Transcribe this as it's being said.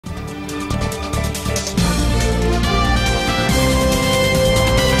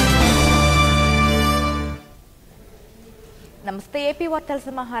నమస్తే ఏపీ వార్తల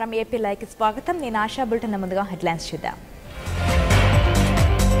సమాహారం ఏపీ లైవ్ కి స్వాగతం నేను ఆశా బులెటిన్ ముందుగా హెడ్లైన్స్ చూద్దాం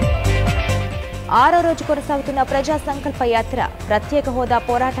ఆరో రోజు కొనసాగుతున్న ప్రజా సంకల్ప యాత్ర ప్రత్యేక హోదా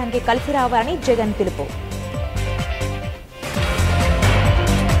పోరాటానికి కలిసి రావాలని జగన్ పిలుపు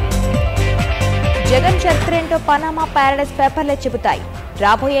జగన్ చరిత్ర ఏంటో పనామా ప్యారడైస్ పేపర్లే చెబుతాయి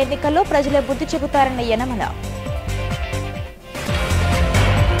రాబోయే ఎన్నికల్లో ప్రజలే బుద్ధి చెబుతారన్న యనమల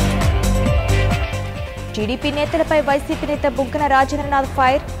టీడీపీ నేతలపై వైసీపీ నేత బుగ్గన రాజేంద్రనాథ్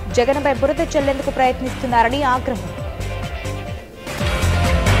ఫైర్ జగన్పై బురద చల్లేందుకు ప్రయత్నిస్తున్నారని ఆగ్రహం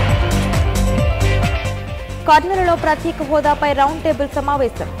కర్నూలులో ప్రత్యేక హోదాపై రౌండ్ టేబుల్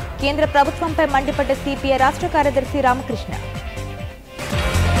సమావేశం కేంద్ర ప్రభుత్వంపై మండిపడ్డ సిపిఐ రాష్ట్ర కార్యదర్శి రామకృష్ణ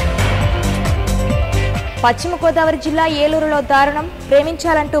పశ్చిమ గోదావరి జిల్లా ఏలూరులో దారుణం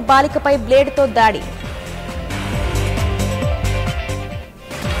ప్రేమించాలంటూ బాలికపై బ్లేడ్తో దాడి